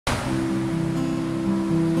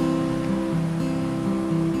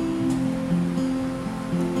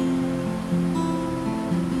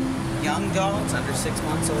dogs under 6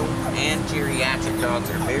 months old and geriatric dogs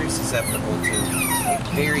are very susceptible to a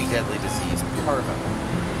very deadly disease, parvo.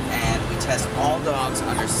 And we test all dogs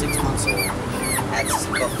under 6 months old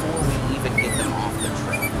before we even get them off the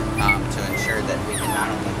truck to ensure that we can not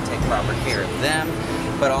only take proper care of them,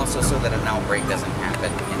 but also so that an outbreak doesn't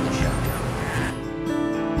happen in the shelter.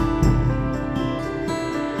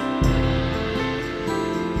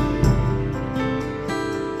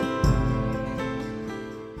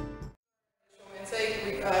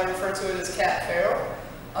 Refer to it as cat feral.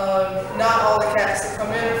 Not all the cats that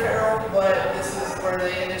come in are feral, but this is where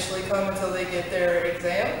they initially come until they get their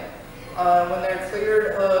exam. When they're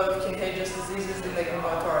cleared of contagious diseases, then they can go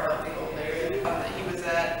to our healthy hold area. He was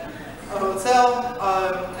at a hotel,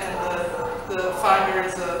 and the finder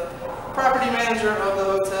is a property manager of the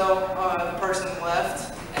hotel. The person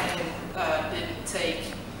left and didn't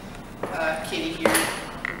take Kitty here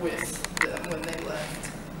with them when they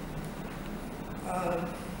left.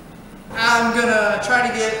 I'm gonna try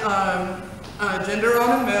to get gender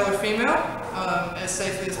on him, male or female, as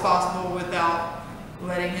safely as possible without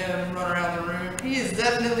letting him run around the room. He is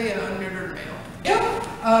definitely an unneutered male.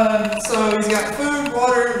 Yep. So he's got food,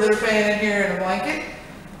 water, litter pan in here, and a blanket,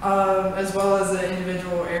 as well as an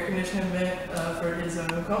individual air conditioning vent for his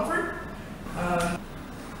own comfort.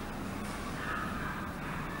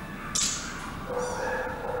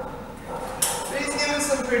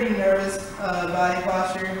 Some pretty nervous body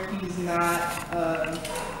posture. He's not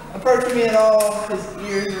approaching me at all. His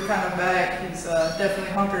ears are kind of back. He's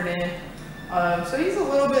definitely hunkered in. So he's a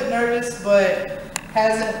little bit nervous, but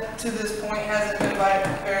to this point, hasn't been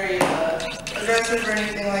very aggressive or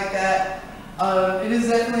anything like that. It is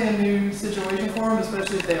definitely a new situation for him,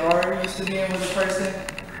 especially if they are used to being with a person.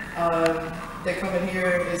 They come in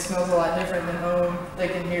here, it smells a lot different than home. They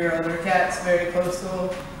can hear other cats very close to them.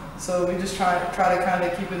 So we just try to kind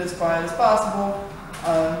of keep it as quiet as possible,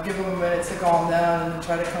 give him a minute to calm down, and then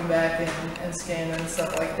try to come back and scan him and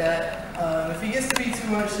stuff like that. If he gets to be too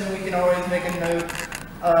much, then we can always make a note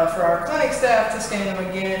for our clinic staff to scan him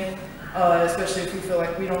again, especially if we feel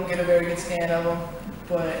like we don't get a very good scan of him.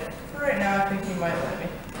 But for right now, I think he might let me.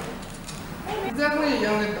 He's definitely a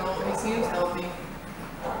young adult. He seems healthy,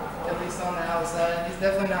 at least on the outside. He's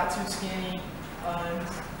definitely not too skinny.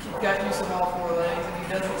 He's got use of all 4 legs, and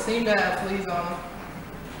he doesn't seem to have fleas on him.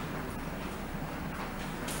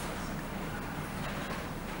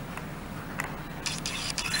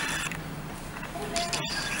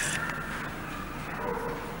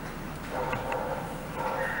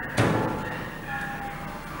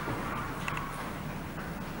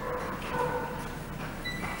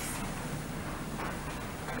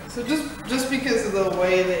 So just because of the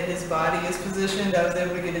way that his body is positioned, I was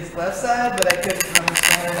able to get his left side, but I couldn't run the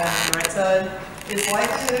scanner down his right side. It's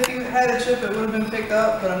likely that if he had a chip, it would have been picked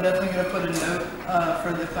up, but I'm definitely going to put a note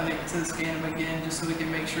for the clinic to scan him again, just so we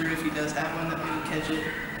can make sure if he does have one that we can catch it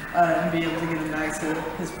and be able to get him back to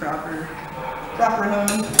his proper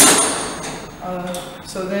home.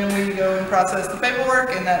 So then we go and process the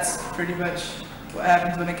paperwork, and that's pretty much what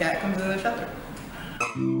happens when a cat comes into the shelter.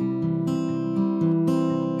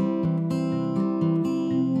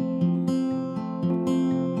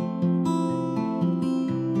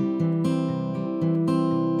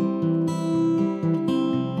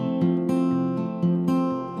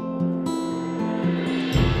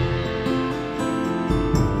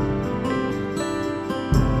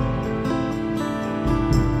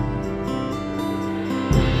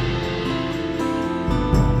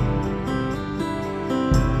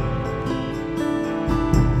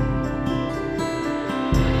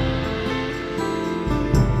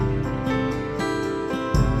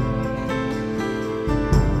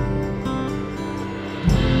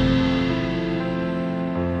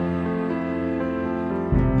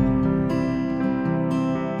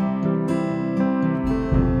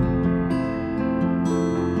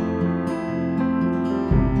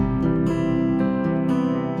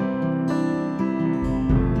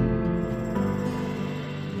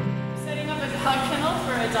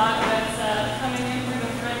 Dog that's coming in through the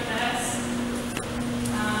front desk.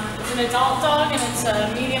 It's an adult dog and it's a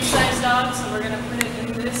medium-sized dog, so we're going to put it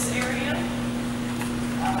in this area.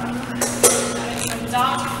 Some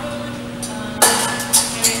dog food,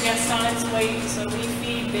 and guessed on its weight, so we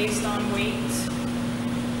feed based on weight.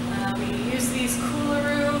 We use these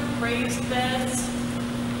coolaroo raised beds.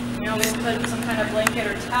 We always put some kind of blanket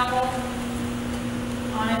or towel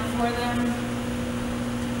on it for them.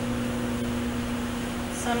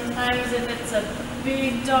 Sometimes if it's a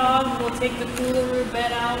big dog, we'll take the coolaroo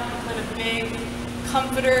bed out and put a big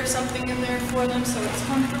comforter or something in there for them so it's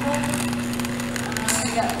comfortable.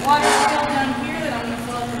 We got water still down here that I'm going to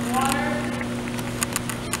fill up with water.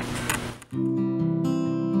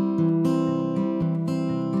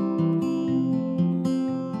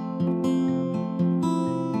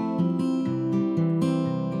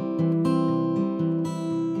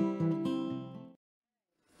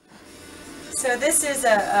 So this is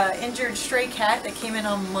a injured stray cat that came in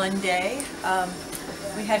on Monday.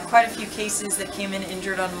 We had quite a few cases that came in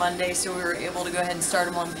injured on Monday, so we were able to go ahead and start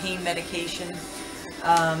him on pain medication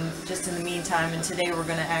just in the meantime. And today we're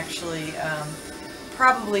going to actually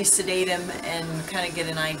probably sedate him and kind of get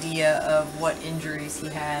an idea of what injuries he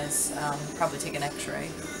has, probably take an x-ray.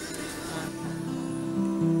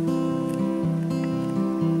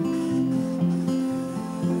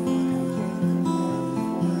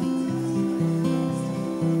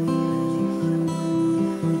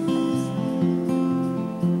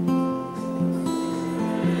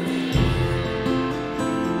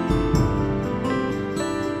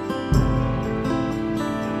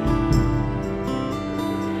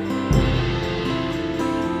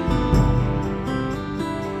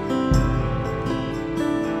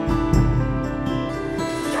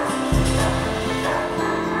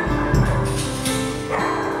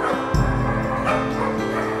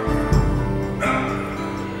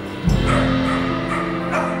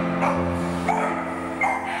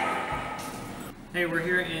 Hey, we're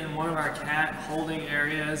here in one of our cat holding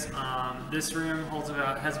areas. This room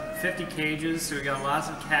has 50 cages, so we got lots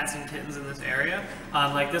of cats and kittens in this area.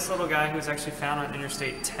 Like this little guy who was actually found on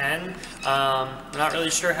Interstate 10. I'm not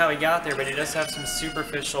really sure how he got there, but he does have some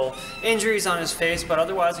superficial injuries on his face, but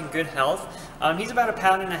otherwise in good health. He's about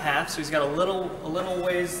 1.5 pounds, so he's got a little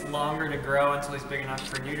ways longer to grow until he's big enough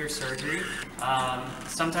for neuter surgery.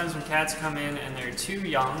 Sometimes when cats come in and they're too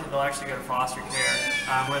young, they'll actually go to foster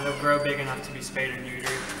care where they'll grow big enough to be spayed or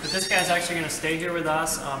neutered. But this guy's actually going to stay here with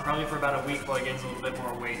us probably for about a week while he gains a little bit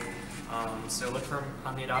more weight. So look for him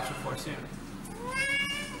on the adoption floor soon.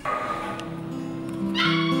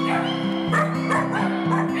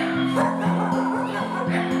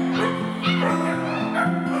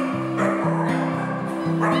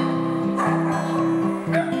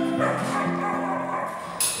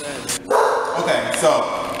 Okay,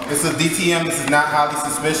 so this is DTM. This is not highly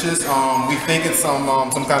suspicious. We think it's some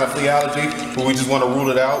kind of flea allergy, but we just want to rule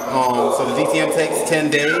it out. So the DTM takes 10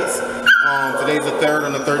 days. Today's the 3rd,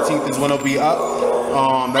 and the 13th is when it'll be up.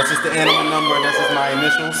 That's just the animal number, and that's just my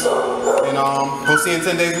initials. And we'll see in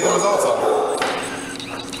 10 days what the results are.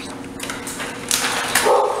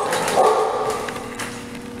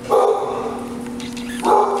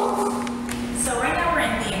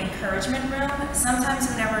 Sometimes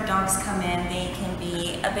whenever dogs come in, they can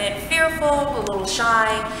be a bit fearful, a little shy.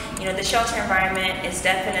 You know, the shelter environment is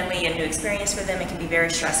definitely a new experience for them. It can be very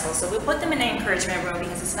stressful. So we put them in the encouragement room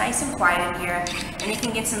because it's nice and quiet in here, and you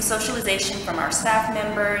can get some socialization from our staff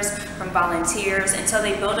members, from volunteers, until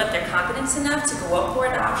they build up their confidence enough to go up for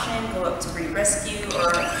adoption, go up to breed rescue,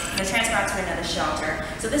 or transfer out to another shelter.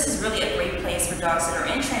 So this is really a great place for dogs that are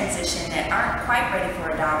in transition, that aren't quite ready for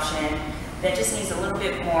adoption, that just needs a little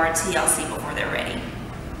bit more TLC before they're ready.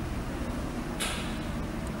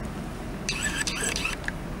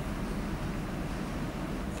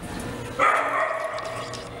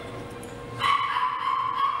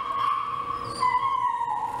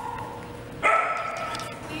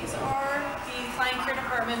 These are the Client Care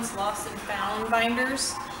Department's Lost and Found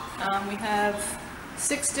binders. We have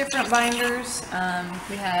 6 different binders.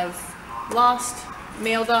 We have lost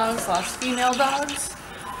male dogs, lost female dogs.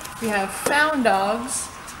 We have found dogs,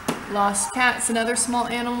 lost cats and other small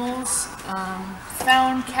animals,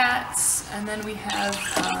 found cats, and then we have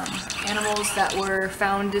animals that were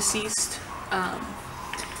found deceased.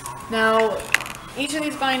 Now, each of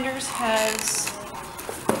these binders has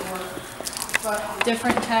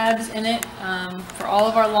different tabs in it. For all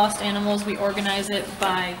of our lost animals, we organize it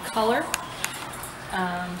by color.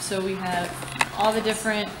 So we have all the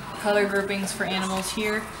different color groupings for animals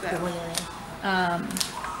here.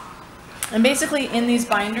 And basically in these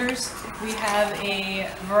binders, we have a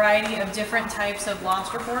variety of different types of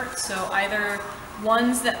lost reports. So either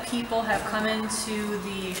ones that people have come into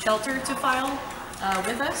the shelter to file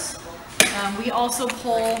with us. We also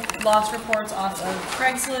pull lost reports off of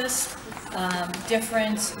Craigslist,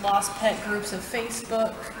 different lost pet groups of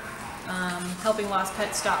Facebook,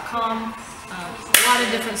 helpinglostpets.com, a lot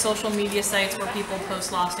of different social media sites where people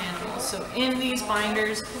post lost animals. So in these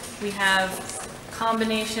binders, we have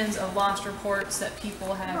combinations of lost reports that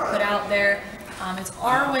people have put out there. It's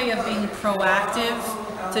our way of being proactive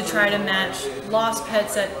to try to match lost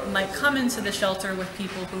pets that might come into the shelter with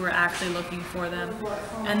people who are actually looking for them.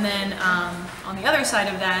 And then on the other side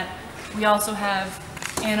of that, we also have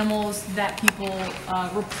animals that people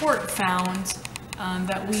report found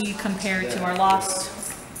that we compare to our lost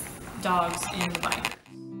dogs in the binder.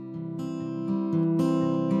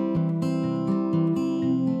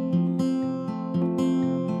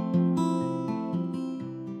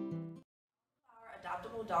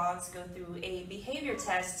 Dogs dogs go through a behavior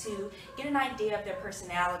test to get an idea of their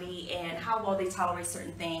personality and how well they tolerate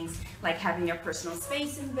certain things, like having their personal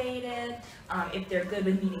space invaded, if they're good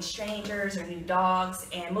with meeting strangers or new dogs,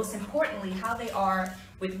 and most importantly, how they are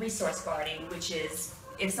with resource guarding, which is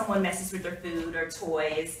if someone messes with their food or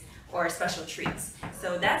toys or special treats.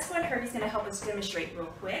 So that's what Herbie's going to help us demonstrate real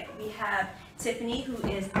quick. We have Tiffany, who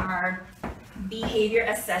is our behavior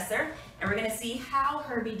assessor, and we're going to see how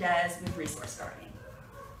Herbie does with resource guarding.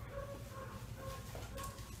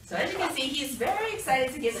 So as you can see, he's very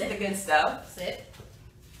excited to get to the good stuff. Sit.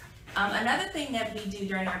 Another thing that we do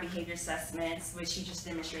during our behavior assessments, which he just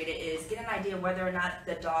demonstrated, is get an idea whether or not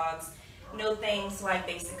the dogs know things like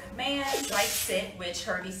basic commands, like sit, which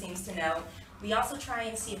Herbie seems to know. We also try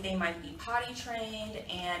and see if they might be potty trained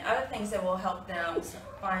and other things that will help them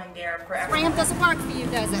find their forever. Ramp doesn't work for you,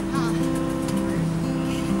 does it? Huh?